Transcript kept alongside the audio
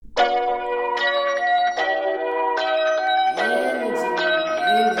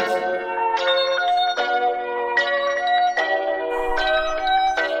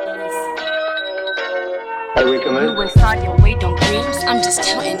we come in? You saw your weight on dreams. I'm just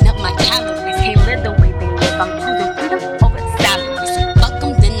counting up my calories. Can't live the way they live. I'm choosing freedom over salaries. Fuck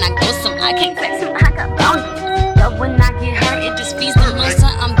them, then I go some. I can't flex them. I got boundaries. Love when I get hurt, it just feeds the monster.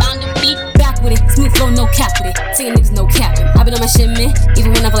 I'm bound to be back with it. Smooth flow, no cap with it. Saying niggas no capping. I been on my shit, man.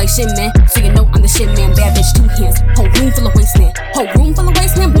 Even when I feel like shit, man. So you know I'm the shit, man. Bad bitch, 2 hands. Whole room full of wasteland. Whole room full of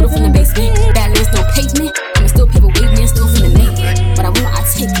wasteland. Blew from the basement. Badlands, no pavement. I'm still paper wave, man. Still finna make it. But I want, I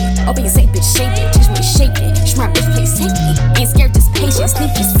take it. Open your safe, bitch, shake it. Just wanna shake it. Smart bitch, play safety. Ain't scared, just patient.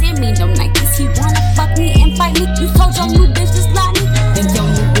 Sneaky, send me no night. Cause he wanna fuck me and fight me. You told your new bitch to slide me. Then your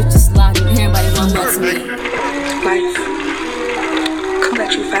new bitch to slide me. Everybody want nuts to me. Life come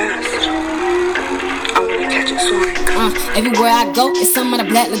at you fast. I wanna catch it soaring. Everywhere I go, it's some of the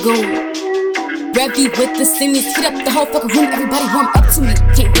Black Lagoon. Revy with the semis, hit up the whole fucking room. Everybody warm up to me.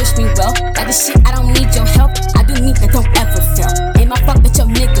 Can't wish me well. Like this shit, I don't need your help. I do need that don't ever fail. Ain't my fuck that your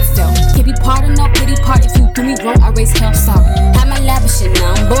nigga fell. Can't be part of no pity part. If you do me wrong, I raise hell. Sorry. Have my lavish shit,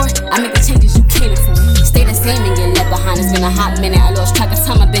 now I'm bored. I make the changes you can't afford. Stay the same and get left behind. It's been a hot minute. I lost track of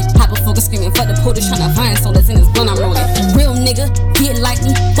time. I've been hyper focused, screaming fuck the police, trying to find souls in this blunt I'm rolling. Real nigga, get like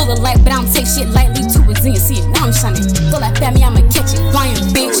me, full of light, but I don't take shit lightly. Too resilient, see it now I'm shining. Feel like family, I'ma catch it, flying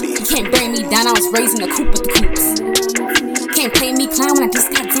bitch. You can't bring me down. I was raised in the coop with the coops. Can't play me clown when I just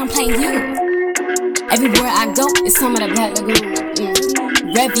got done playing you. Everywhere I go, it's some of the Black Lagoon.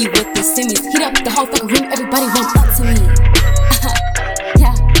 Revy with the semis, hit up the whole fucking room. Everybody want up to me.